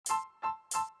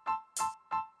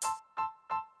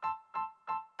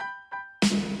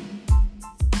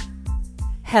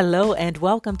Hello and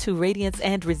welcome to Radiance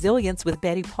and Resilience with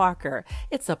Betty Parker.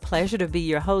 It's a pleasure to be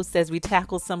your host as we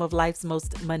tackle some of life's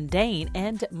most mundane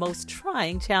and most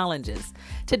trying challenges.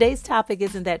 Today's topic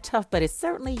isn't that tough, but it's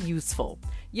certainly useful.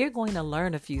 You're going to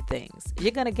learn a few things.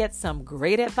 You're going to get some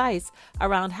great advice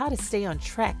around how to stay on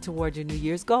track toward your New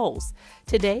Year's goals.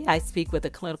 Today, I speak with a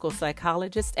clinical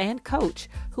psychologist and coach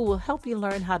who will help you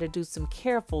learn how to do some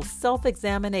careful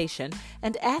self-examination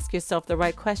and ask yourself the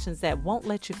right questions that won't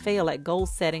let you fail at goal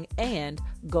setting and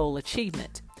goal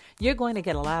achievement. You're going to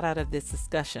get a lot out of this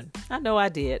discussion. I know I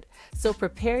did. So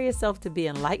prepare yourself to be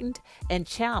enlightened and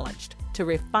challenged to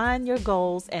refine your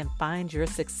goals and find your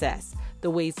success. The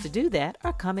ways to do that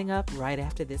are coming up right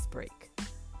after this break.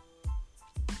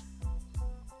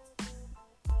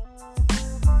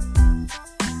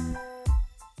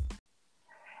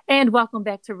 And welcome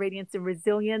back to Radiance and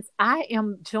Resilience. I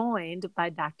am joined by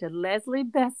Dr. Leslie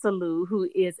Bessellieu, who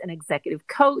is an executive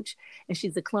coach, and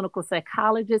she's a clinical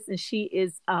psychologist, and she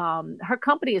is, her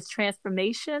company is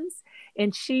Transformations,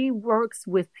 and she works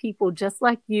with people just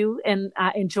like you, and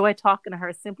I enjoy talking to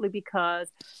her simply because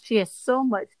she has so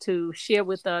much to share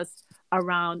with us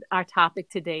around our topic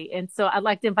today. And so I'd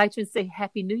like to invite you and say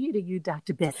Happy New Year to you,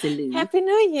 Dr. Bessellieu. Happy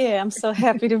New Year. I'm so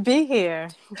happy to be here.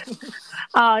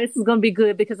 This is going to be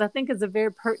good because I think it's a very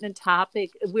pertinent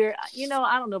topic. Where, I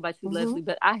don't know about you, Leslie,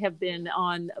 but I have been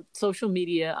on social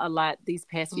media a lot these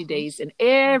past few days, and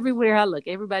everywhere I look,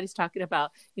 everybody's talking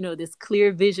about, this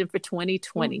clear vision for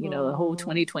 2020, the whole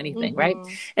 2020 thing, right?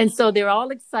 And so they're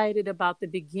all excited about the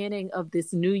beginning of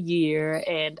this new year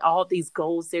and all these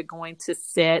goals they're going to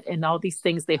set and all these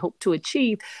things they hope to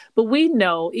achieve. But we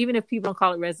know, even if people don't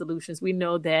call it resolutions, we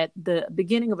know that the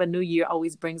beginning of a new year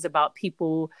always brings about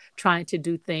people trying to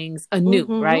do things anew,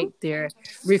 right? They're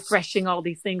refreshing all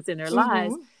these things in their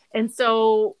lives. And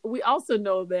so we also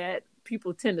know that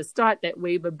people tend to start that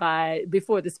way, but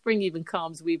before the spring even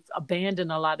comes, we've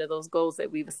abandoned a lot of those goals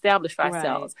that we've established for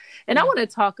ourselves. And I want to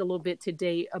talk a little bit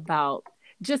today about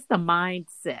just the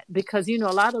mindset, because, a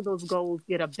lot of those goals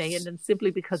get abandoned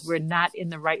simply because we're not in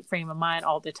the right frame of mind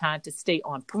all the time to stay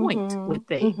on point with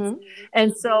things.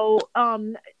 And so,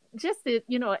 just that,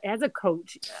 as a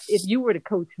coach, if you were to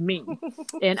coach me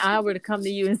and I were to come to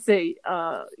you and say,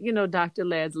 Dr.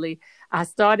 Leslie, I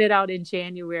started out in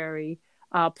January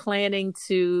planning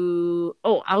to,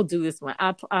 I'll do this one.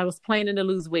 I was planning to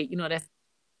lose weight. That's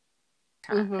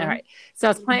time. All right. So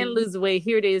I was planning to lose weight.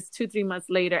 Here it is 2-3 months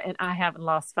later, and I haven't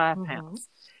lost 5 pounds.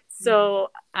 So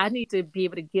I need to be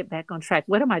able to get back on track.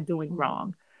 What am I doing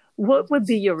wrong? What would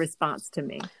be your response to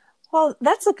me? Well,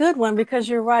 that's a good one because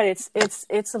you're right.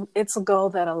 It's a goal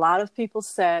that a lot of people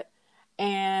set,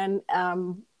 and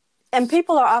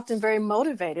people are often very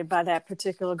motivated by that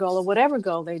particular goal or whatever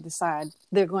goal they decide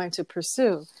they're going to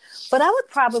pursue. But I would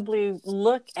probably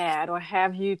look at or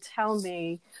have you tell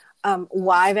me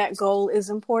why that goal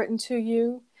is important to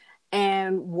you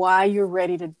and why you're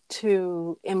ready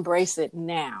to embrace it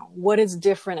now. What is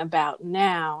different about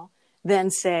now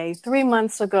than, say, 3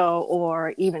 months ago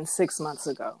or even 6 months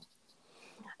ago?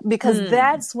 Because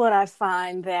that's what I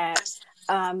find that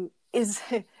is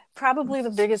probably the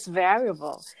biggest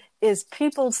variable, is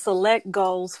people select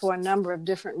goals for a number of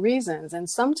different reasons. And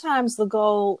sometimes the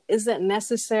goal isn't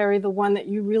necessarily the one that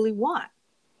you really want.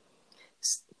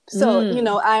 So,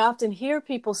 I often hear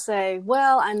people say,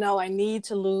 well, I know I need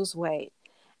to lose weight.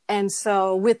 And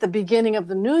so with the beginning of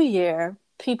the new year,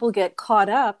 people get caught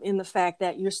up in the fact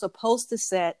that you're supposed to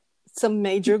set some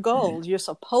major goals. You're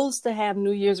supposed to have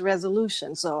New Year's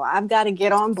resolutions. So I've got to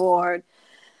get on board.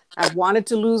 I've wanted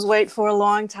to lose weight for a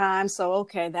long time. So,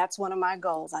 okay, that's one of my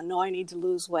goals. I know I need to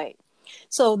lose weight.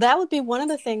 So that would be one of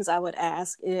the things I would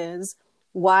ask is,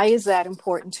 why is that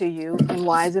important to you? And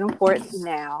why is it important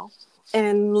now?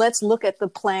 And let's look at the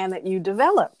plan that you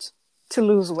developed to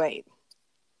lose weight.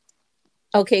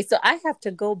 Okay, so I have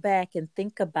to go back and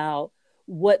think about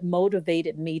what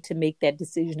motivated me to make that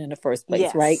decision in the first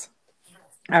place, right?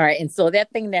 All right. And so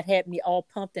that thing that had me all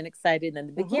pumped and excited in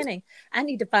the beginning, I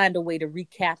need to find a way to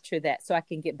recapture that so I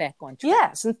can get back on track.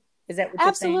 Yes. Is that what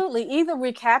you're saying? Absolutely. Either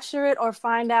recapture it or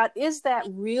find out, is that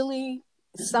really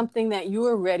something that you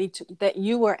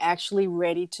were actually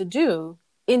ready to do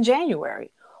in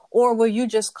January? Or were you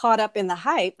just caught up in the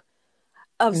hype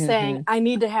of saying, I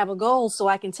need to have a goal so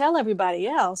I can tell everybody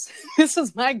else, this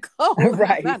is my goal.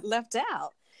 Right. I'm not left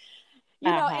out.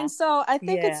 And so I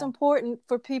think it's important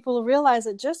for people to realize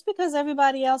that just because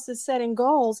everybody else is setting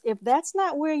goals, if that's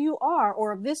not where you are,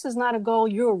 or if this is not a goal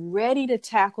you're ready to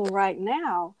tackle right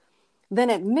now, then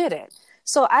admit it.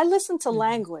 So I listen to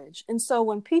language. And so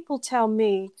when people tell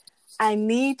me, I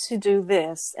need to do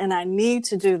this and I need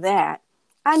to do that,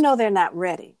 I know they're not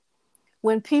ready.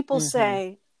 When people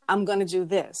say, I'm going to do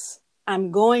this,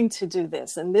 I'm going to do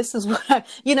this, and this is what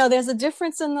there's a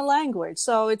difference in the language.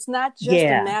 So it's not just a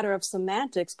Yeah. matter of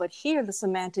semantics, but here the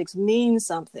semantics mean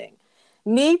something.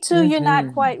 Me too, you're not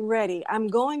Mm-hmm. quite ready. I'm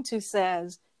going to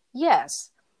says, yes,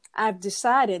 I've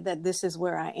decided that this is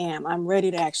where I am. I'm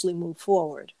ready to actually move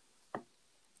forward.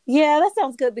 Yeah, that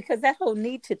sounds good because that whole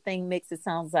need to thing makes it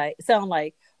sound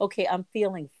like okay, I'm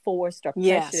feeling forced or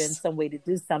pressured in Yes. some way to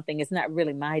do something. It's not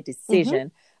really my Mm-hmm.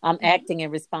 decision. I'm acting in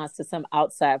response to some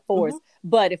outside Mm-hmm. force.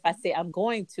 But if I say I'm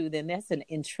going to, then that's an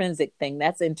intrinsic thing.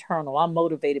 That's internal. I'm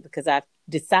motivated because I've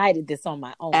decided this on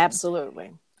my own.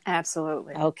 Absolutely.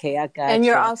 Absolutely. Okay, I And got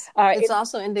you. All right, it's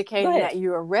also go indicating ahead. that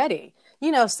you are ready.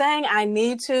 Saying I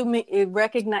need to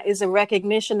is a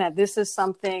recognition that this is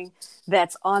something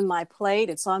that's on my plate.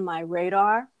 It's on my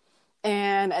radar.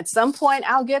 And at some point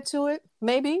I'll get to it,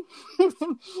 maybe.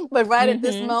 But right at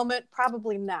this Mm-hmm. moment,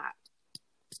 probably not.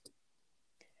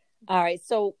 All right.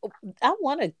 So I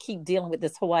want to keep dealing with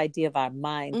this whole idea of our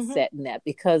Mm-hmm. mindset in that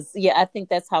because, yeah, I think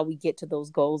that's how we get to those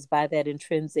goals by that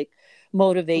intrinsic Mm-hmm.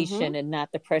 motivation and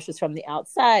not the pressures from the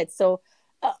outside. So,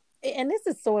 and this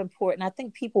is so important. I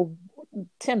think people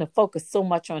tend to focus so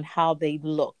much on how they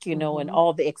look, and Mm-hmm.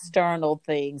 all the external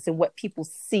things and what people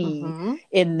see Mm-hmm.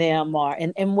 in them are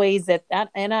in ways and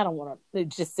I don't want to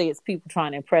just say it's people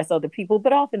trying to impress other people,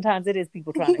 but oftentimes it is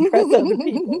people trying to impress other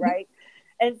people, right?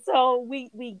 And so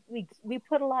we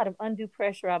put a lot of undue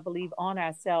pressure, I believe, on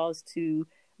ourselves to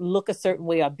look a certain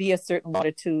way or be a certain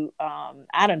way to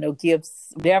I don't know, give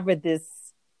whatever this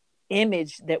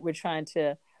image that we're trying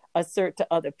to assert to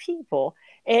other people.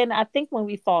 And I think when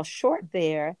we fall short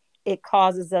there, it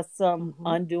causes us some Mm-hmm.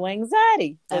 undue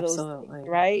anxiety for those things, Absolutely.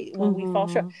 right? When we fall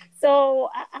short. Mm-hmm. So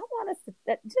I want us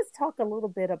to just talk a little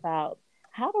bit about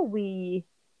how do we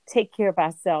take care of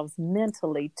ourselves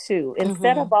mentally too,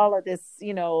 instead Mm-hmm. of all of this,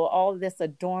 all of this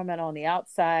adornment on the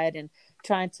outside and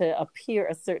trying to appear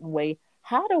a certain way.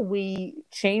 How do we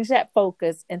change that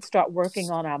focus and start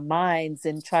working on our minds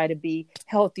and try to be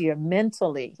healthier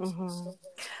mentally? Mm-hmm.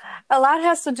 A lot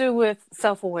has to do with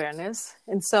self-awareness.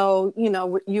 And so,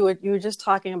 you were just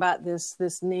talking about this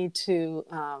need to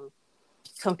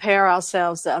compare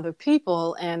ourselves to other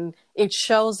people, and it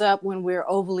shows up when we're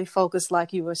overly focused,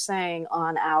 like you were saying,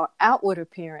 on our outward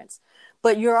appearance.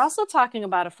 But you're also talking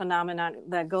about a phenomenon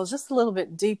that goes just a little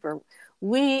bit deeper.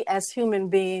 We as human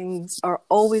beings are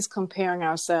always comparing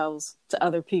ourselves to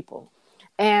other people.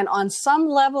 And on some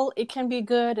level, it can be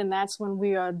good. And that's when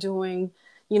we are doing,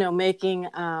 making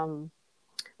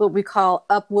what we call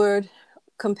upward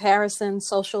comparisons,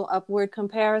 social upward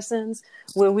comparisons,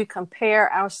 where we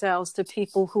compare ourselves to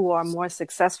people who are more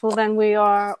successful than we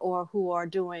are or who are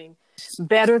doing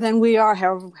better than we are,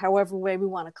 however way we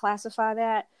want to classify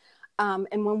that.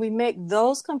 And when we make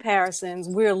those comparisons,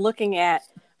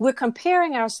 we're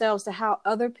comparing ourselves to how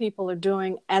other people are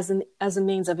doing as a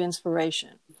means of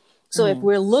inspiration. So if Mm-hmm.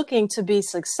 we're looking to be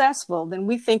successful, then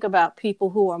we think about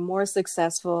people who are more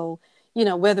successful,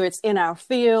 whether it's in our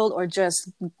field or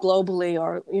just globally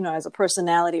or, as a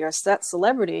personality or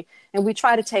celebrity, and we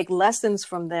try to take lessons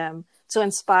from them to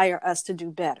inspire us to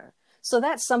do better. So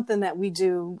that's something that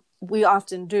we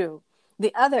often do.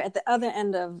 At the other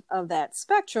end of that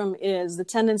spectrum is the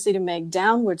tendency to make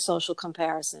downward social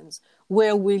comparisons,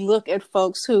 where we look at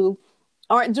folks who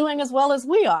aren't doing as well as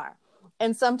we are.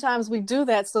 And sometimes we do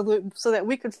that so that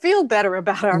we could feel better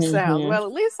about ourselves. Mm-hmm. Well,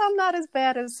 at least I'm not as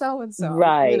bad as so and so,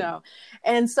 Right.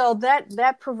 And so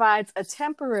that provides a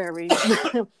temporary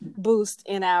boost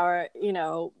in our,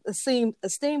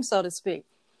 esteem, so to speak.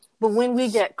 But when we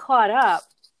get caught up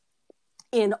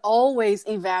in always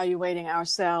evaluating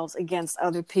ourselves against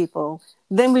other people,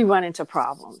 then we run into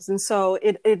problems. And so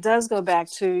it does go back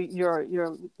to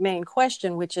your main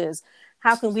question, which is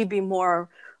how can we be more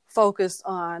focused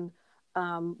on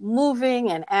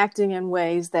moving and acting in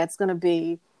ways that's going to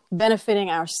be benefiting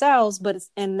ourselves,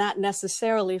 and not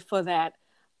necessarily for that,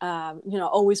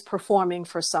 always performing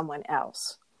for someone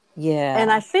else.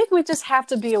 And I Yeah. think we just have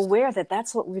to be aware that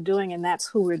that's what we're doing and that's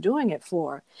who we're doing it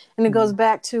for. And it goes Mm-hmm.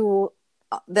 back to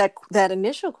that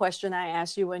initial question I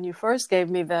asked you when you first gave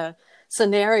me the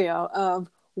scenario of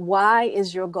why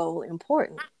is your goal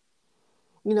important?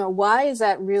 Why is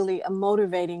that really a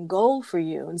motivating goal for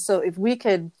you? And so if we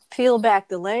could peel back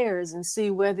the layers and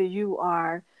see whether you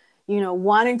are,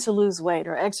 wanting to lose weight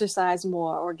or exercise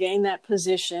more or gain that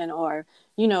position or,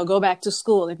 go back to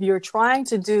school, if you're trying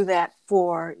to do that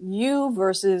for you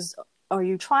versus are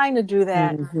you trying to do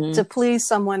that Mm-hmm. to please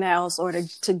someone else or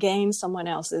to gain someone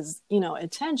else's,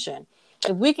 attention?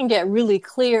 If we can get really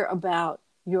clear about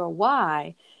your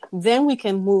why, then we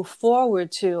can move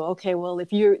forward to, okay, well, if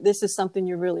this is something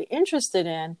you're really interested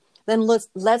in, then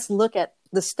let's look at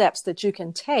the steps that you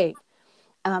can take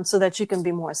so that you can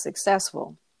be more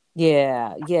successful.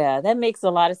 Yeah, that makes a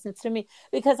lot of sense to me,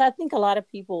 because I think a lot of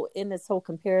people in this whole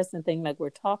comparison thing like we're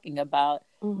talking about,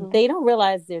 Mm-hmm. they don't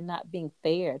realize they're not being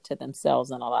fair to themselves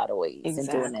in a lot of ways in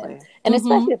doing that. Exactly. And Mm-hmm.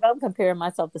 especially if I'm comparing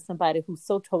myself to somebody who's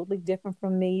so totally different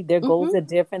from me, their goals Mm-hmm. are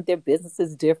different, their business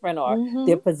is different, or Mm-hmm.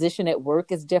 their position at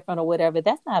work is different or whatever.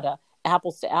 That's not a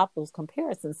apples to apples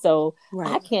comparison. So I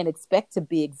Right. can't expect to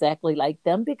be exactly like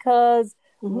them, because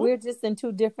Mm-hmm. we're just in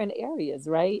two different areas,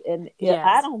 right? And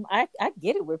Yes. I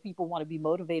get it where people want to be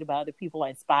motivated by other people, are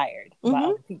inspired by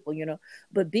Mm-hmm. other people,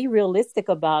 but be realistic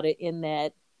about it, in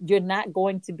that you're not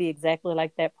going to be exactly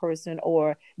like that person,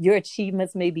 or your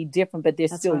achievements may be different, but they're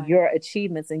That's still right. your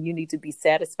achievements, and you need to be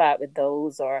satisfied with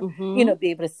those, or Mm-hmm.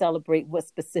 be able to celebrate what's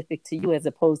specific to you, as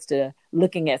opposed to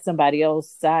looking at somebody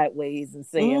else sideways and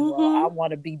saying, well, I Mm-hmm.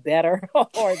 want to be better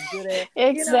or as good as,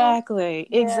 Exactly.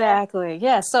 yeah, Exactly.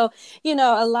 Yeah. So,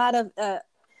 a lot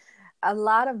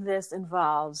of this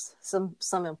involves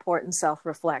some important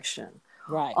self-reflection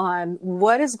right. on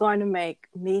what is going to make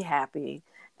me happy,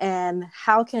 and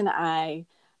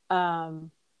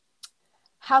um,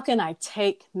 how can I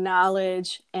take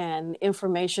knowledge and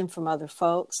information from other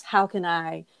folks? How can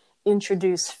I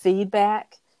introduce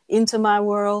feedback into my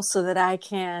world so that I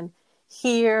can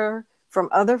hear from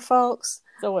other folks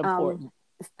So um, important.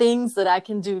 things that I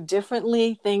can do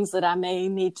differently, things that I may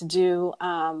need to do,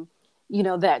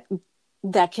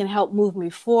 that can help move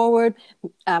me forward.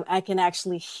 I can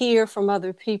actually hear from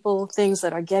other people things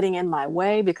that are getting in my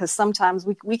way, because sometimes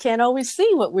we can't always see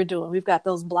what we're doing. We've got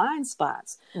those blind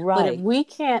spots. But if Right. we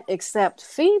can't accept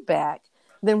feedback,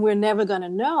 then we're never going to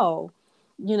know,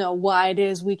 why it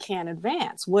is we can't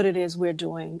advance, what it is we're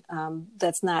doing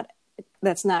that's not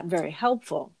very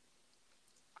helpful.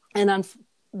 And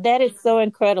That is so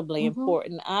incredibly mm-hmm,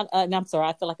 important. And I'm sorry,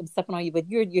 I feel like I'm stepping on you, but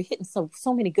you're hitting so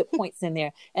many good points in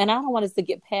there, and I don't want us to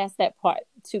get past that part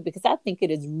too, because I think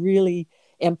it is really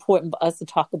important for us to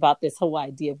talk about this whole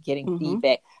idea of getting mm-hmm,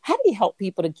 feedback. How do you help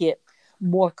people to get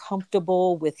more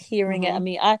comfortable with hearing it? I mm-hmm,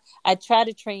 mean, I try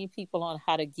to train people on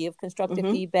how to give constructive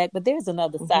mm-hmm, feedback, but there's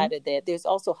another mm-hmm. side of that. There's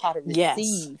also how to Yes.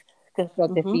 receive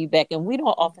constructive Mm-hmm, feedback, and we don't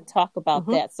often talk about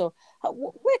mm-hmm. that. So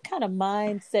what kind of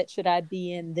mindset should I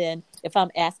be in then, if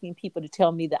I'm asking people to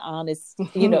tell me the honest,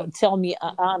 tell me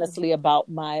honestly about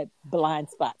my blind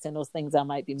spots and those things I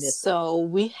might be missing? So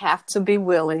we have to be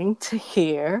willing to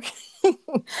hear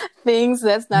things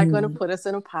that's not going to Mm. put us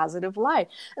in a positive light.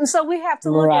 And so we have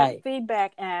to look at Right.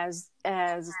 feedback as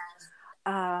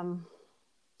um,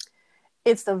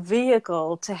 it's a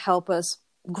vehicle to help us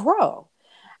grow.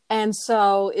 And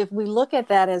so if we look at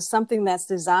that as something that's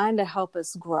designed to help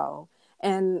us grow,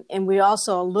 and we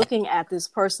also are looking at this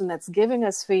person that's giving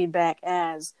us feedback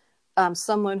as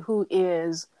someone who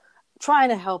is trying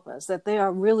to help us, that they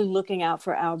are really looking out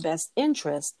for our best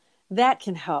interest, that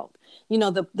can help.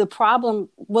 The problem,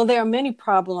 well, there are many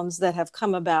problems that have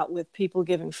come about with people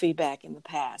giving feedback in the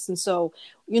past. And so,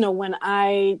 when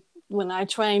I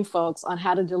train folks on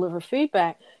how to deliver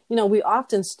feedback, we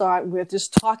often start with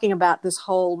just talking about this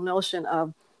whole notion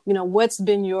of, what's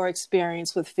been your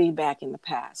experience with feedback in the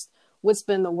past? What's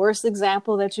been the worst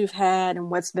example that you've had,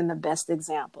 and what's been the best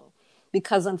example?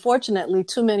 Because unfortunately,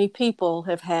 too many people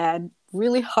have had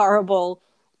really horrible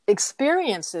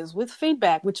experiences with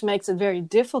feedback, which makes it very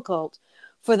difficult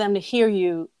for them to hear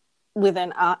you with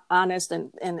an honest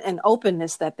and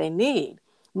openness that they need.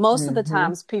 Most of the Mm-hmm.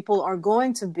 times, people are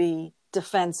going to be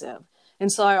defensive.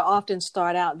 And so I often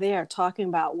start out there talking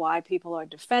about why people are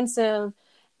defensive,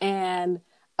 and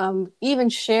even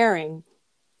sharing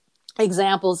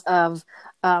examples of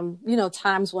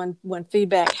times when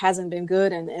feedback hasn't been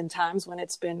good, and times when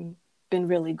it's been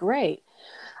really great.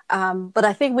 But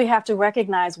I think we have to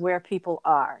recognize where people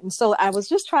are. And so I was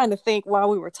just trying to think while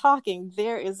we were talking,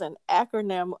 there is an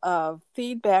acronym of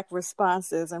feedback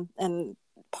responses, and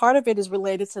part of it is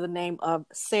related to the name of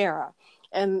Sarah.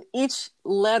 And each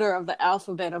letter of the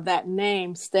alphabet of that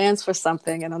name stands for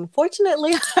something. And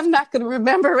unfortunately, I'm not going to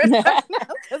remember it right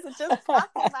now because it just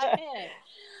popped in my head.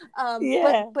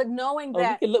 Yeah. But knowing Oh,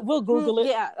 that, we'll Google it.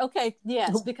 yeah, okay,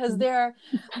 yes, because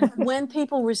when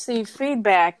people receive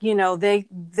feedback,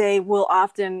 they will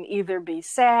often either be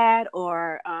sad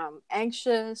or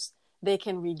anxious. They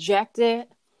can reject it.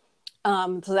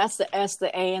 So that's the S,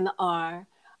 the A, and the R.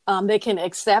 They can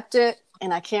accept it,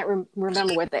 and I can't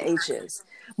remember what the H is.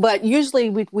 But usually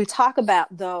we talk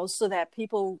about those so that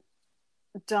people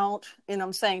don't, and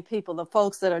I'm saying people, the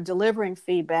folks that are delivering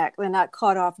feedback, they're not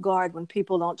caught off guard when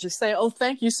people don't just say, oh,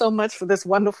 thank you so much for this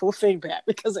wonderful feedback,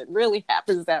 because it really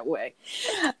happens that way.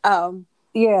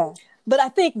 Yeah. But I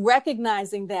think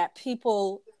recognizing that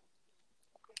people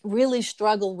really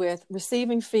struggle with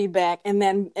receiving feedback, and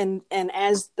then and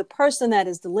as the person that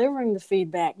is delivering the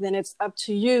feedback, then it's up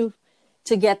to you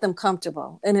to get them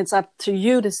comfortable, and it's up to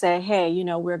you to say, hey, you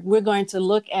know, we're going to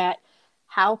look at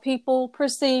how people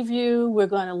perceive you. We're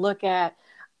going to look at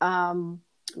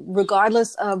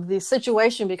regardless of the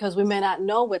situation, because we may not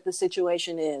know what the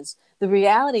situation is. The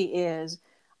reality is,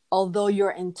 although your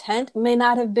intent may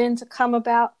not have been to come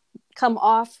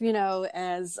off, you know,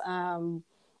 as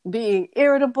being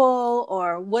irritable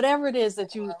or whatever it is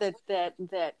that you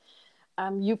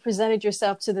you presented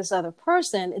yourself to this other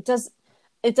person,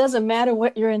 it doesn't matter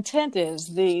what your intent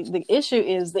is. The issue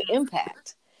is the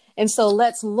impact. And so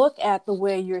let's look at the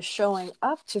way you're showing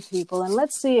up to people, and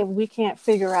let's see if we can't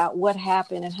figure out what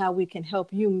happened and how we can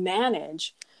help you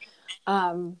manage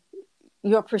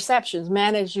your perceptions,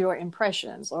 manage your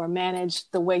impressions, or manage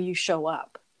the way you show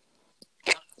up.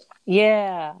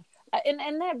 Yeah.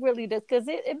 And that really does, because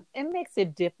it makes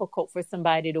it difficult for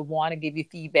somebody to want to give you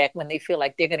feedback when they feel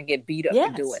like they're going to get beat up for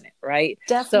doing it, right?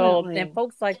 Definitely. So, and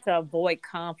folks like to avoid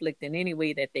conflict in any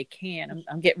way that they can.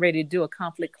 I'm getting ready to do a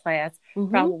conflict class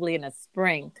probably in the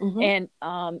spring. And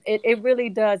it really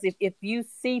does, if you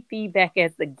see feedback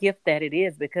as the gift that it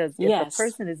is, because if a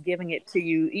person is giving it to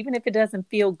you, even if it doesn't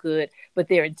feel good, but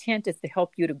their intent is to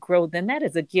help you to grow, then that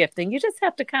is a gift. And you just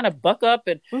have to kind of buck up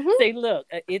and say, look,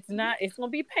 it's going to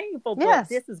be painful, but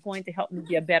this is going to help me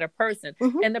be a better person.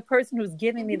 And the person who's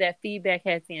giving me that feedback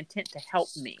has the intent to help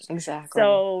me. Exactly.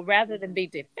 So rather than be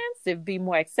defensive, be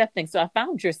more accepting. So I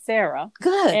found your Sarah.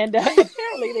 Good. And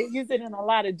apparently they use it in a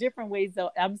lot of different ways.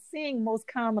 So I'm seeing most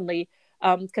commonly,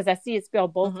 because I see it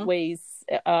spelled both ways,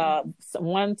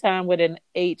 one time with an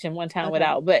H and one time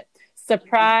without. But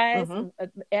surprise,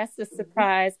 S is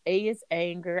surprise, A is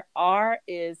anger, R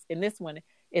is, in this one,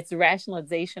 it's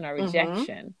rationalization or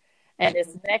rejection. And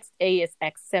this next A is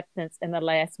acceptance, and the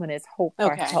last one is hope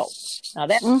or help. Now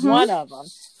that's one of them.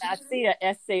 Now, I see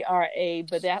a SARA,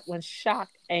 but that one's shock,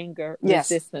 anger,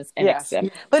 resistance, and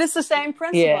acceptance. But it's the same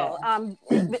principle.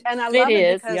 And I love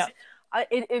it because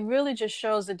it really just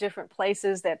shows the different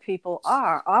places that people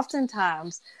are.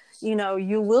 Oftentimes, you know,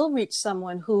 you will reach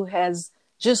someone who has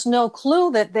just no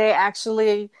clue that they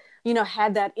actually, you know,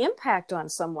 had that impact on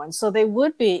someone. So they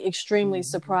would be extremely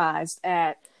surprised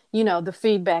at, you know, the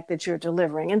feedback that you're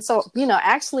delivering. And so, you know,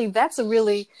 actually that's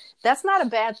not a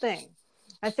bad thing.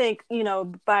 I think, you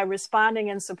know, by responding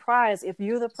in surprise, if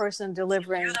you're the person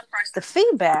delivering the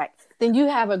feedback, then you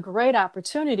have a great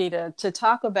opportunity to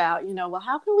talk about, you know, well,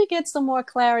 how can we get some more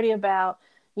clarity about,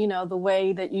 you know, the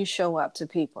way that you show up to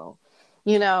people,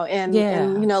 you know, and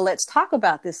you know, let's talk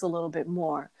about this a little bit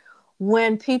more.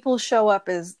 When people show up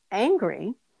as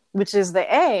angry, which is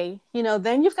the A, you know,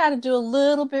 then you've got to do a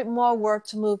little bit more work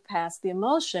to move past the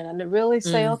emotion and to really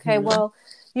say, okay, well,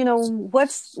 you know,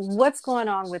 what's going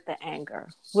on with the anger?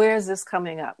 Where is this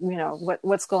coming up? You know,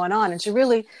 what's going on? And to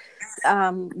really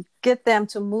get them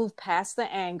to move past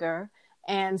the anger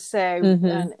and say,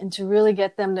 and to really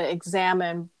get them to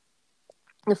examine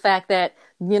the fact that,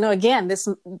 you know, again,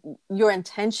 your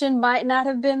intention might not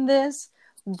have been this,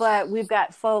 but we've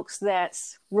got folks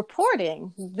that's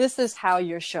reporting this is how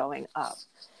you're showing up.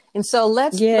 And so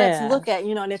let's look at,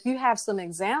 you know, and if you have some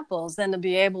examples, then to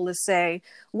be able to say,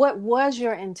 what was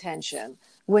your intention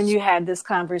when you had this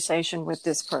conversation with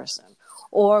this person,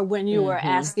 or when you were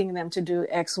asking them to do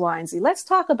X, Y, and Z? Let's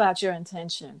talk about your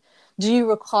intention. Do you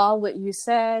recall what you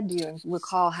said? Do you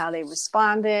recall how they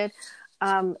responded?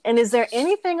 And is there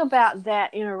anything about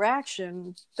that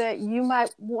interaction that you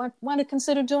might want to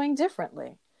consider doing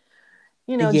differently?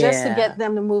 You know, just to get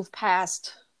them to move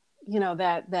past, you know,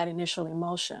 that initial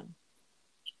emotion.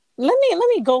 Let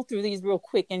me go through these real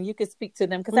quick, and you can speak to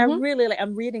them, because I really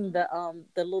I'm reading the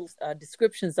little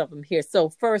descriptions of them here. So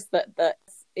first, the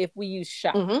if we use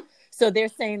shock, so they're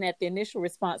saying that the initial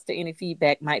response to any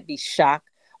feedback might be shock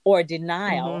or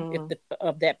denial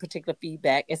of that particular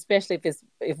feedback, especially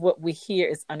if what we hear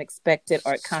is unexpected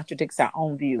or it contradicts our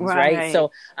own views, right?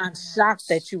 So I'm shocked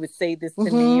that you would say this to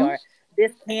me, or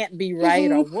this can't be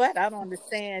right, or what? I don't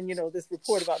understand, you know, this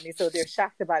report about me. So they're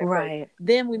shocked about it. Right.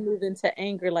 Then we move into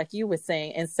anger, like you were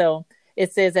saying. And so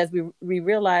it says, as we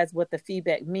realize what the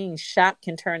feedback means, shock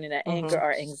can turn into anger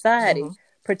or anxiety.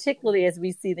 particularly as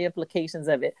we see the implications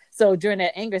of it. So during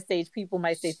that anger stage, people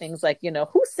might say things like,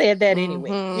 who said that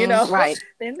anyway? Right.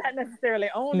 They're not necessarily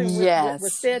owning what was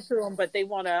Yes. said to them, but they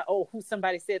want to,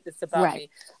 somebody said this about Right. me,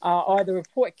 or the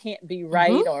report can't be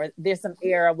right, or there's some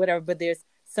error or whatever, but there's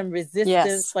some resistance,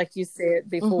 Yes. like you said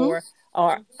before,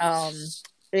 or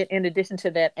in addition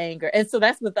to that anger. And so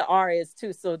that's what the R is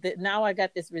too. So that now I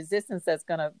got this resistance that's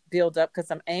going to build up because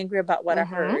I'm angry about what I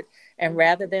heard. And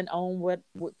rather than own what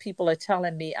people are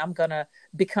telling me, I'm going to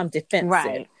become defensive.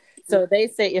 Right. So they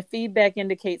say if feedback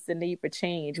indicates the need for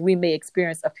change, we may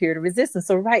experience a period of resistance.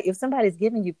 So, right, if somebody's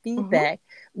giving you feedback,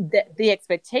 that the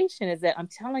expectation is that I'm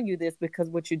telling you this because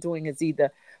what you're doing is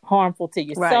either harmful to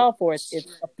yourself or it's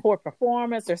a poor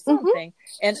performance or something.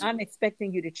 And I'm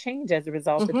expecting you to change as a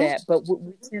result of that. But what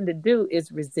we tend to do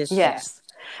is resist that.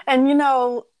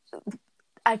 And,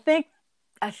 I think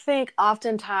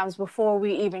oftentimes before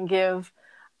we even give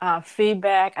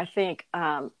feedback, I think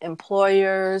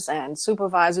employers and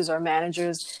supervisors or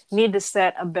managers need to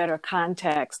set a better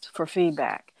context for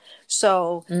feedback.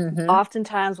 So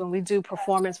oftentimes when we do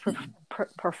performance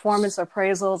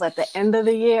appraisals at the end of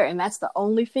the year, and that's the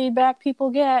only feedback people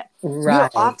get,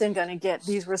 you're often going to get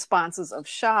these responses of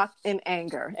shock and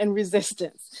anger and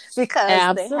resistance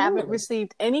because they haven't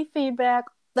received any feedback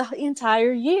the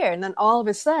entire year. And then all of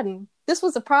a sudden, this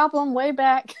was a problem way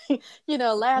back,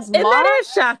 last March. That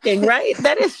is shocking, right?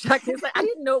 That is shocking. It's like, I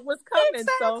didn't know it was coming.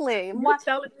 Exactly. So you're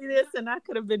telling me this and I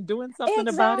could have been doing something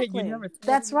about it. You never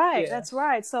That's right. That's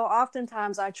right. So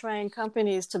oftentimes I train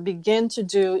companies to begin to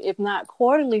do, if not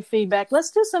quarterly feedback,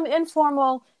 let's do some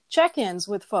informal check-ins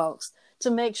with folks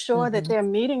to make sure that they're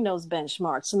meeting those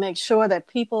benchmarks, to make sure that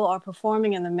people are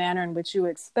performing in the manner in which you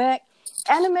expect,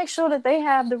 and to make sure that they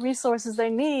have the resources they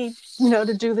need,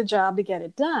 to do the job to get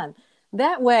it done.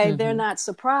 That way, they're not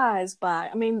surprised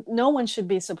no one should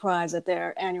be surprised at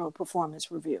their annual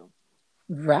performance review.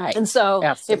 Right. And so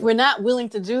if we're not willing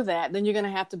to do that, then you're going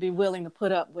to have to be willing to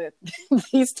put up with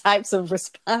these types of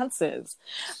responses.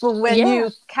 But when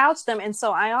you couch them, and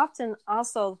so I often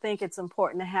also think it's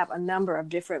important to have a number of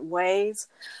different ways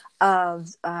of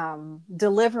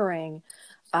delivering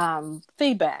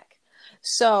feedback.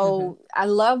 So I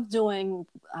love doing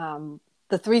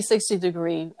the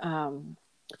 360-degree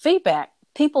feedback.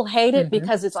 People hate it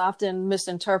because it's often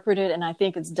misinterpreted, and I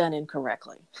think it's done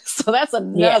incorrectly. So that's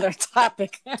another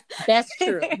topic. That's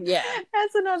true. Yeah.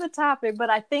 That's another topic. But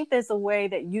I think there's a way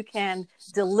that you can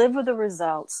deliver the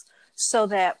results so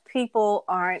that people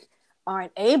aren't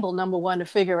able, number one, to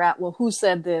figure out, well, who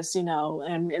said this,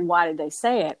 and why did they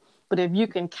say it? But if you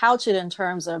can couch it in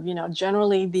terms of,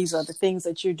 generally these are the things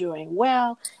that you're doing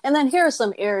well, and then here are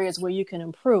some areas where you can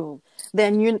improve,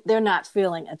 then they're not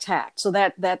feeling attacked. So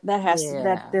that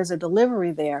there's a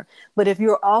delivery there. But if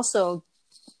you're also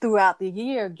throughout the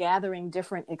year gathering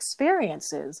different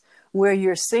experiences where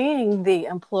you're seeing the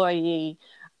employee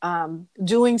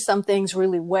doing some things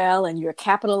really well, and you're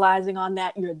capitalizing on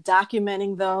that, you're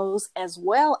documenting those as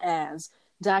well as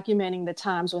documenting the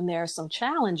times when there are some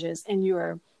challenges, and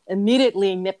you're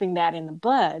immediately nipping that in the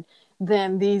bud,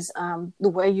 then the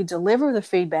way you deliver the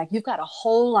feedback, you've got a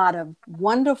whole lot of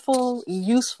wonderful,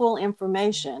 useful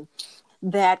information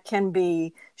that can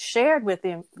be shared with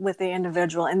the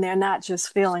individual, and they're not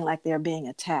just feeling like they're being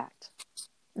attacked.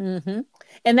 And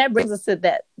that brings us to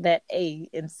that A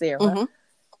in Sarah.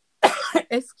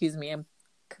 Excuse me, I'm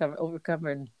trying to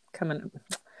recover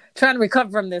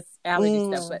from this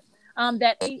allergy stuff, but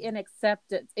that A in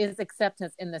acceptance is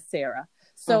acceptance in the Sarah.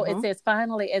 So it says,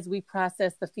 finally, as we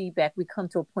process the feedback, we come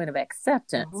to a point of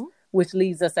acceptance, which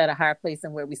leaves us at a higher place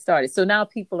than where we started. So now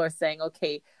people are saying,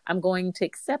 okay, I'm going to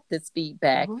accept this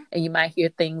feedback. And you might hear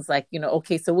things like,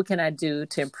 okay, so what can I do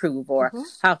to improve? Or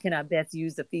how can I best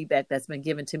use the feedback that's been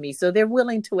given to me? So they're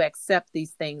willing to accept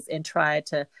these things and try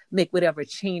to make whatever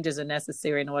changes are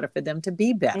necessary in order for them to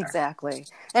be better. Exactly.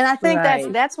 And I think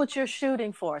that's what you're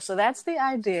shooting for. So that's the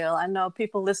ideal. I know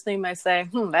people listening may say,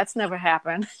 that's never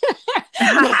happened.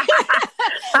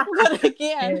 But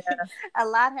again, a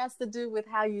lot has to do with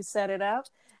how you set it up.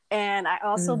 And I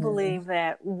also believe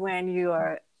that when you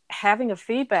are having a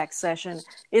feedback session,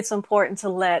 it's important to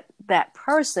let that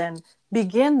person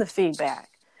begin the feedback,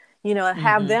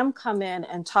 have them come in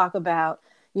and talk about,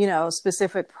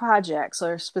 specific projects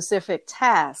or specific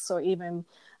tasks or even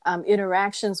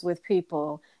interactions with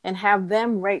people, and have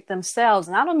them rate themselves.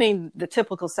 And I don't mean the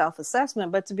typical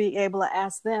self-assessment, but to be able to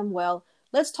ask them, well,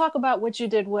 let's talk about what you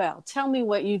did well. Tell me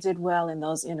what you did well in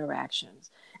those interactions.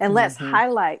 And let's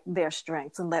highlight their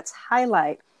strengths, and let's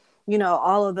highlight,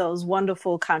 all of those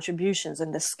wonderful contributions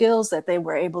and the skills that they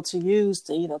were able to use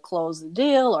to either close the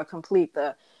deal or complete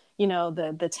the,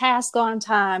 the task on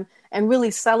time, and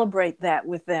really celebrate that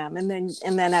with them. And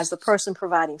then as the person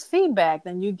providing feedback,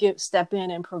 then you step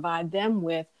in and provide them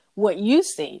with what you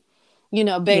see,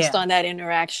 based on that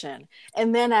interaction.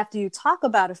 And then after you talk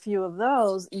about a few of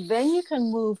those, then you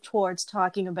can move towards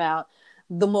talking about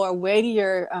the more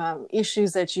weightier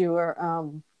issues that you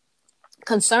are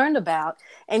concerned about.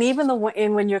 And even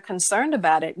when you're concerned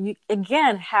about it, you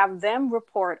again have them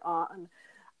report on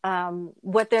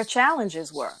what their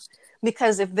challenges were.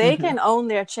 Because if they can own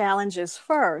their challenges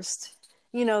first,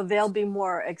 they'll be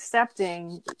more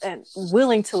accepting and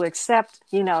willing to accept,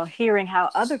 hearing how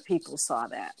other people saw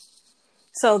that.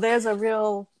 So there's a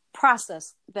real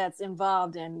process that's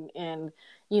involved in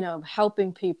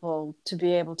helping people to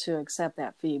be able to accept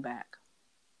that feedback.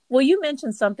 Well, you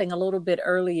mentioned something a little bit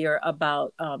earlier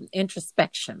about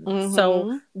introspection.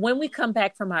 So when we come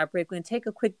back from our break, we're going to take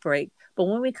a quick break. But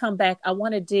when we come back, I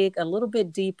want to dig a little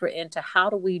bit deeper into how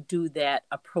do we do that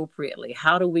appropriately?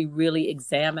 How do we really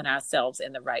examine ourselves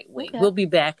in the right way? Okay. We'll be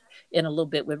back in a little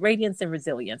bit with Radiance and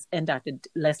Resilience and Dr.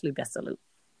 Leslie Bessellieu.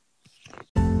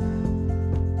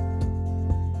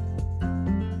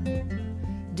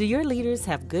 Do your leaders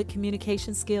have good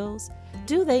communication skills?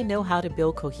 Do they know how to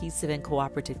build cohesive and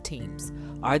cooperative teams?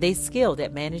 Are they skilled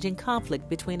at managing conflict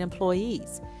between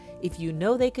employees? If you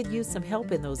know they could use some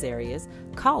help in those areas,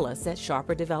 call us at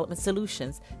Sharper Development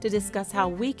Solutions to discuss how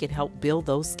we can help build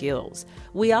those skills.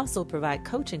 We also provide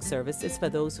coaching services for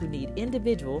those who need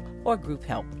individual or group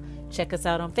help. Check us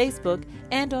out on Facebook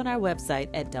and on our website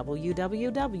at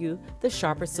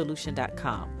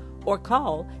www.thesharpersolution.com or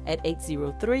call at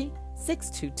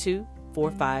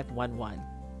 803-622-4511.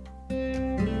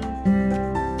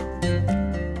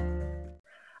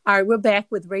 All right, we're back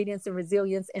with Radiance and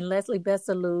Resilience and Leslie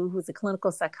Bessellieu, who's a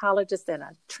clinical psychologist and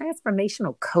a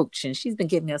transformational coach. And she's been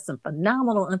giving us some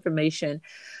phenomenal information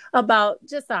about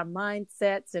just our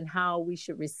mindsets and how we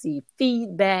should receive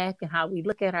feedback and how we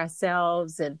look at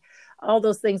ourselves and all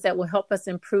those things that will help us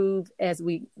improve as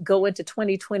we go into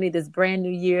 2020, this brand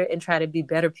new year, and try to be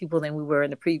better people than we were in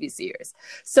the previous years.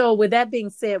 So with that being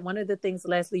said, one of the things,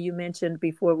 Leslie, you mentioned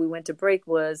before we went to break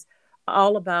was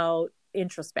all about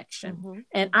introspection.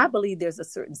 And I believe there's a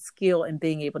certain skill in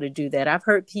being able to do that. I've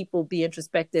heard people be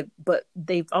introspective, but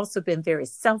they've also been very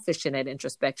selfish in that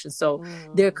introspection. So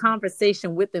their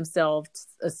conversation with themselves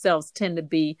tend to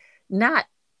be not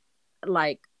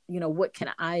like, what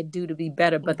can I do to be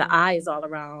better? But the I is all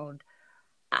around,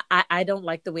 I don't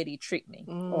like the way they treat me,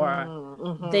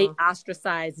 or they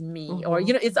ostracize me, or,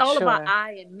 it's all about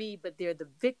I and me, but they're the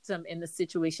victim in the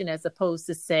situation as opposed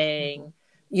to saying,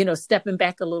 stepping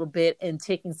back a little bit and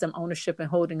taking some ownership and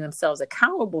holding themselves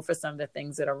accountable for some of the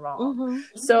things that are wrong.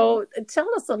 So tell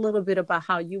us a little bit about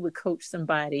how you would coach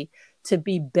somebody to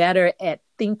be better at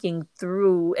thinking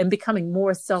through and becoming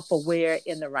more self-aware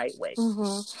in the right way.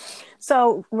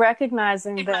 So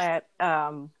recognizing that,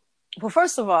 well,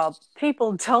 first of all,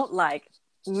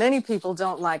 many people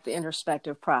don't like the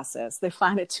introspective process. They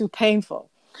find it too painful.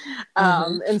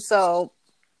 And so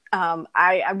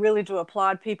I really do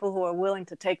applaud people who are willing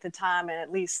to take the time and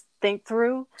at least think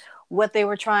through what they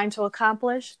were trying to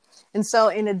accomplish. And so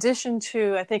in addition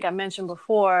to, I think I mentioned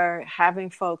before, having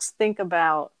folks think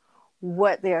about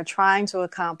what they are trying to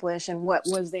accomplish and what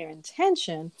was their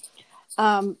intention,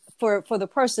 for the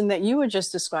person that you were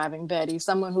just describing, Betty,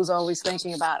 someone who's always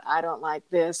thinking about, I don't like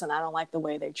this and I don't like the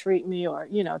way they treat me, or,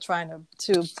 trying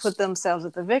to put themselves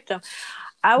as the victim,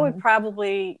 I would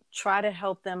probably try to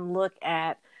help them look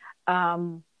at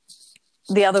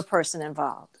the other person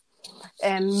involved,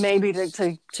 and maybe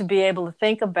to be able to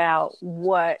think about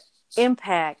what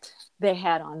impact they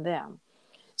had on them.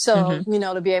 So,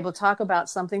 to be able to talk about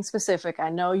something specific. I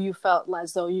know you felt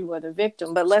as though you were the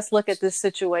victim, but let's look at this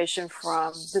situation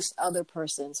from this other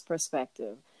person's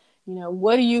perspective.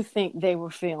 What do you think they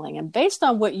were feeling? And based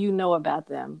on what you know about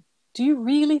them, do you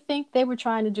really think they were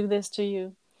trying to do this to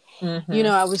you?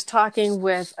 I was talking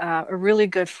with a really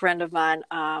good friend of mine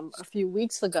a few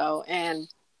weeks ago, and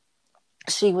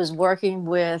she was working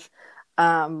with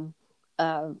a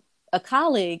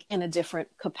colleague in a different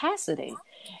capacity.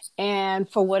 And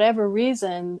for whatever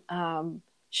reason,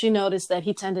 she noticed that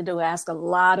he tended to ask a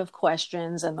lot of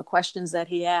questions, and the questions that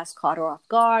he asked caught her off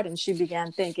guard. And she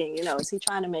began thinking, is he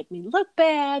trying to make me look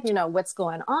bad? What's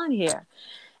going on here?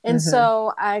 And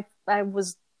so I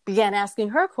began asking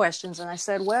her questions, and I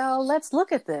said, well, let's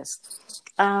look at this.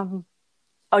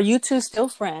 Are you two still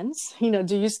friends?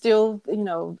 Do you still,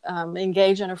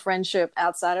 engage in a friendship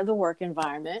outside of the work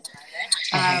environment?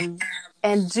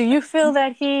 And do you feel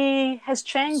that he has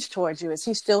changed towards you? Is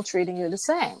he still treating you the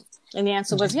same? And the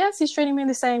answer was, yes, he's treating me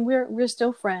the same. We're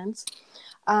still friends.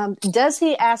 Does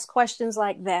he ask questions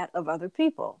like that of other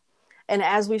people? And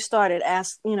as we started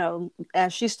as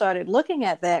she started looking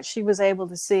at that, she was able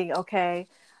to see, okay,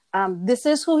 this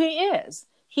is who he is.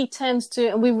 He tends to,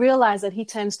 and we realize that he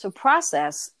tends to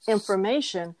process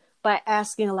information by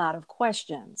asking a lot of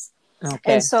questions.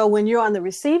 Okay. And so when you're on the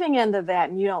receiving end of that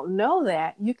and you don't know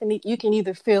that, you can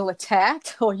either feel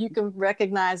attacked or you can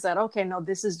recognize that, okay, no,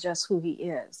 this is just who he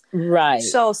is. Right.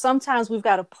 So sometimes we've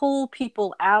got to pull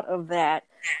people out of that,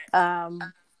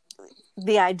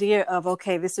 the idea of,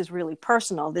 okay, this is really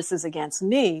personal, this is against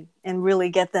me, and really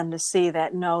get them to see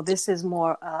that, no, this is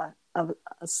more of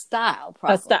a style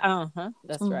problem.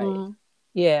 That's right.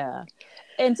 Yeah.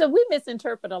 And so we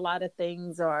misinterpret a lot of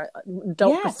things or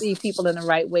don't perceive people in the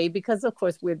right way because, of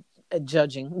course, we're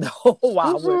judging the whole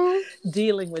while we're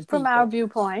dealing with people. From our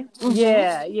viewpoint.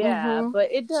 Yeah.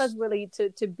 But it does really,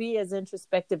 to be as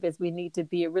introspective as we need to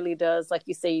be, it really does, like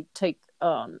you say, take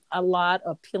a lot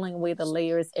of peeling away the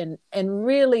layers and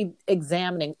really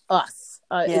examining us.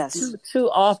 Yes. Too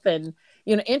often,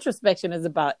 introspection is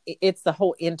about, it's the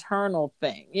whole internal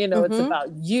thing. It's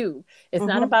about you. It's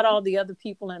not about all the other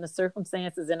people and the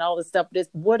circumstances and all the stuff. It's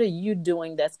what are you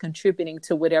doing that's contributing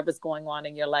to whatever's going on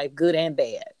in your life, good and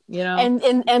bad,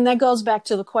 And that goes back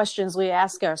to the questions we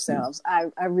ask ourselves.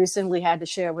 I recently had to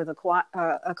share with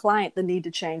a client the need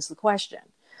to change the question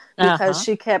because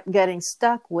she kept getting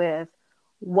stuck with,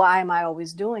 why am I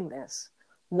always doing this?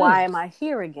 Why am I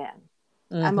here again?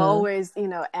 I'm always,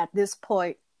 at this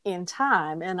point in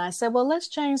time. And I said, well, let's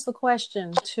change the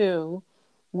question to,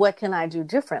 what can I do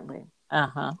differently?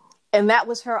 And that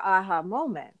was her aha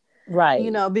moment. Right.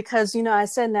 Because, I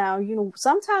said, now,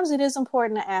 sometimes it is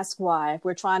important to ask why if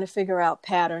we're trying to figure out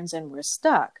patterns and we're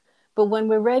stuck. But when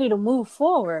we're ready to move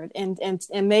forward and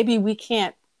maybe we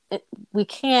can't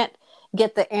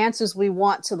get the answers we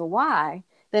want to the why,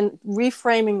 then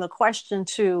reframing the question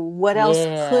to what else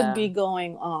could be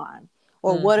going on,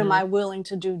 or what am I willing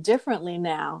to do differently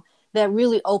now, that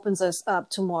really opens us up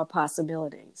to more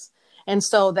possibilities. And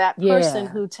so that person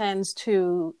who tends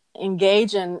to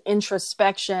engage in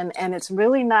introspection and it's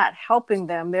really not helping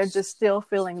them, they're just still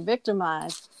feeling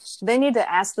victimized, they need to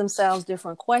ask themselves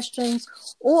different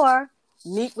questions or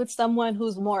meet with someone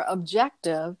who's more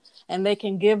objective, and they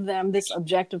can give them, this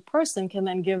objective person can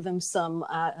then give them some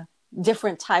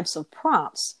different types of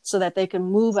prompts so that they can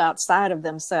move outside of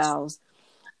themselves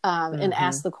and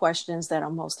ask the questions that are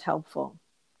most helpful.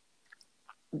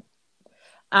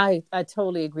 I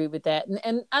totally agree with that.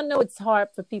 And I know it's hard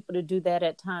for people to do that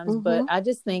at times, but I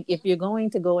just think if you're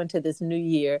going to go into this new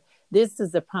year, this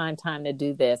is the prime time to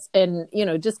do this. And,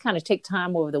 just kind of take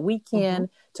time over the weekend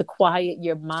to quiet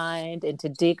your mind and to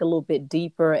dig a little bit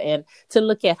deeper and to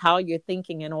look at how you're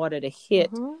thinking in order to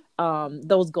hit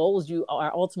those goals you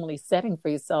are ultimately setting for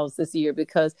yourselves this year,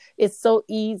 because it's so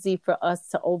easy for us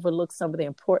to overlook some of the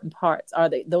important parts.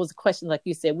 Those questions, like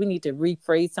you said, we need to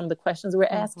rephrase some of the questions we're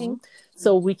asking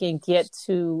so we can get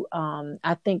to,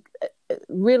 I think,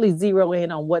 really zero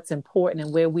in on what's important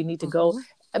and where we need to go.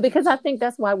 Because I think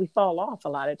that's why we fall off a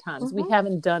lot of times. We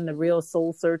haven't done the real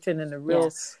soul searching and the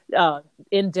real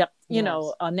in-depth,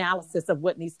 analysis of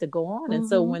what needs to go on. And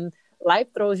so when life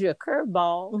throws you a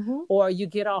curveball or you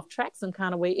get off track some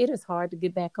kind of way, it is hard to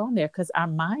get back on there because our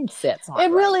mindsets aren't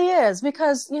It really is,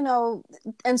 because,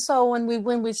 and so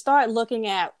when we start looking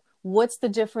at what's the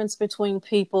difference between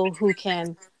people who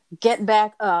can get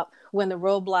back up when the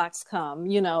roadblocks come,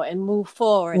 and move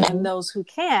forward, and those who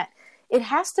can't, it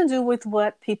has to do with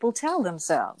what people tell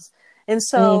themselves. And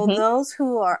so those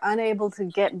who are unable to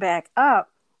get back up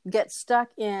get stuck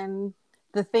in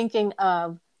the thinking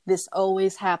of, this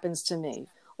always happens to me,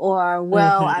 or,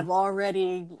 well, I've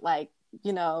already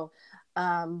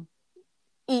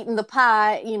eaten the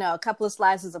pie, a couple of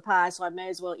slices of pie, so I may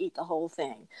as well eat the whole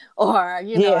thing. Or, I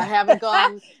haven't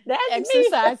gone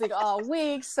exercising all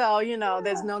week, so,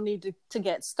 there's no need to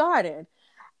get started.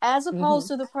 As opposed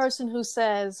to the person who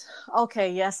says,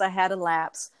 okay, yes, I had a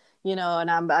lapse,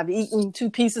 and I've eaten 2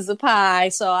 pieces of pie,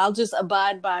 so I'll just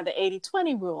abide by the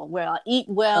 80-20 rule, where I'll eat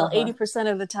well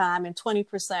 80% of the time, and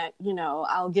 20%,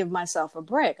 I'll give myself a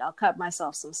break. I'll cut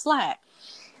myself some slack,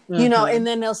 and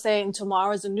then they'll say, and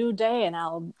tomorrow's a new day, and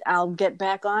I'll get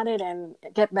back on it and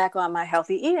get back on my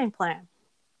healthy eating plan.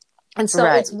 And so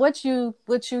it's what you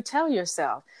tell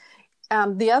yourself.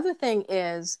 The other thing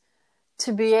is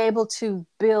to be able to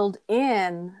build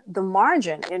in the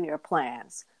margin in your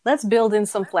plans. Let's build in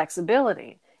some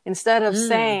flexibility. Instead of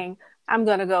saying, I'm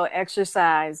going to go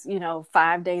exercise,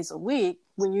 5 days a week,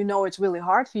 when it's really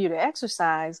hard for you to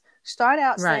exercise, start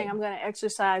out saying, I'm going to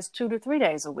exercise 2 to 3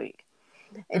 days a week.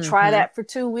 And try that for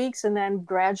 2 weeks and then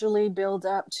gradually build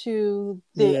up to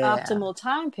the optimal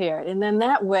time period. And then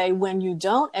that way, when you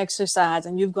don't exercise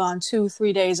and you've gone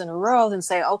 2-3 days in a row and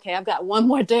say, okay, I've got one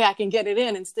more day, I can get it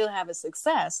in and still have a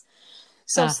success.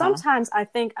 So sometimes I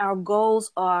think our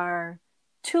goals are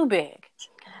too big.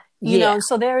 You know,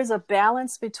 so there is a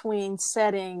balance between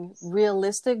setting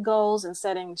realistic goals and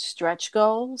setting stretch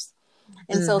goals.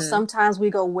 And so sometimes we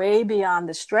go way beyond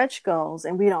the stretch goals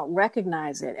and we don't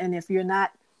recognize it. And if you're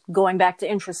not going back to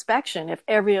introspection, if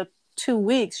every 2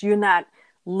 weeks you're not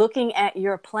looking at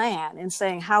your plan and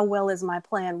saying, how well is my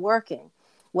plan working?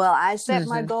 Well, I set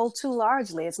my goal too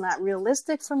largely. It's not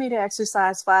realistic for me to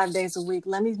exercise 5 days a week.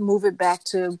 Let me move it back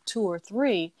to 2 or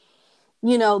 3.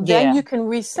 You know, then you can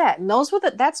reset. And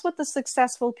that's what the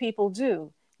successful people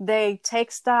do. They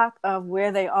take stock of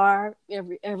where they are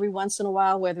every once in a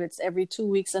while, whether it's every 2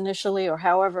 weeks initially or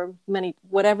however many,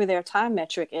 whatever their time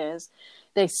metric is.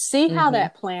 They see how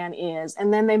that plan is,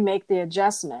 and then they make the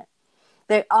adjustment.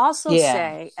 They also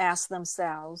ask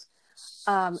themselves,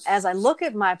 as I look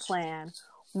at my plan,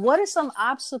 what are some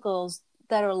obstacles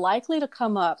that are likely to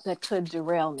come up that could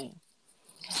derail me?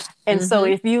 And so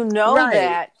if you know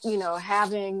that, you know,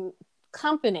 having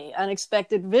company,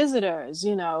 unexpected visitors,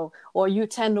 you know, or you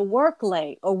tend to work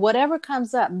late or whatever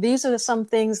comes up, these are some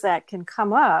things that can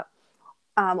come up,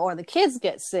 or the kids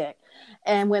get sick.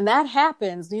 And when that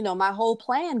happens, you know, my whole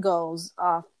plan goes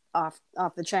off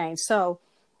the chain. So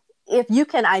if you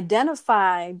can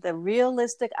identify the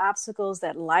realistic obstacles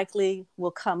that likely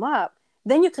will come up,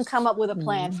 then you can come up with a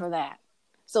plan for that.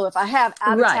 So if I have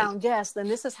out-of-town guests, then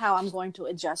this is how I'm going to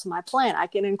adjust my plan. I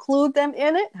can include them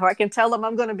in it, or I can tell them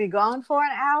I'm going to be gone for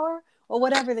an hour, or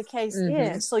whatever the case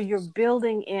is. So you're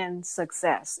building in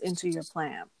success into your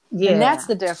plan. Yeah, and that's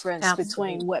the difference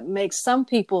between what makes some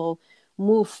people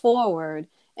move forward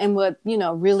and what, you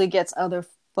know, really gets other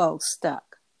folks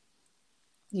stuck.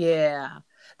 Yeah.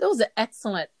 Those are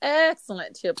excellent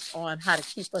tips on how to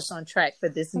keep us on track for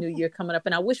this new year coming up.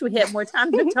 And I wish we had more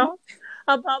time to talk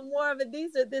about more of it.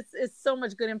 This is so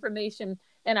much good information.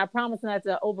 And I promise not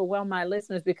to overwhelm my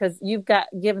listeners because you've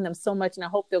given them so much. And I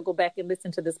hope they'll go back and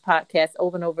listen to this podcast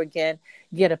over and over again,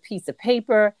 get a piece of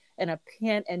paper and a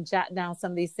pen and jot down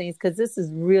some of these things. Because this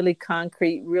is really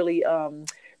concrete,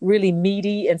 really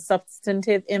meaty and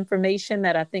substantive information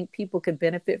that I think people could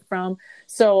benefit from.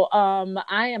 So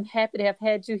I am happy to have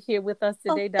had you here with us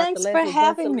today, Dr. Thanks Leslie. for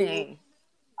having me.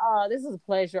 This is a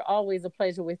pleasure. Always a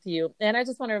pleasure with you. And I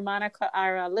just want to remind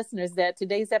our listeners that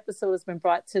today's episode has been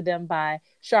brought to them by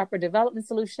Sharper Development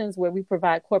Solutions, where we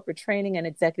provide corporate training and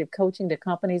executive coaching to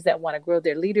companies that want to grow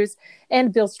their leaders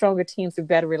and build stronger teams through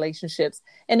better relationships,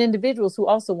 and individuals who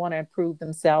also want to improve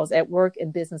themselves at work, in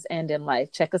business, and in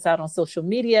life. Check us out on social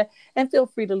media and feel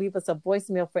free to leave us a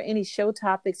voicemail for any show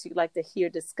topics you'd like to hear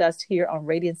discussed here on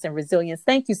Radiance and Resilience.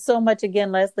 Thank you so much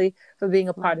again, Leslie, for being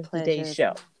a part of today's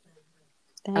show.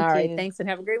 Thank All you. right. Thanks and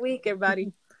have a great week,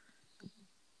 everybody.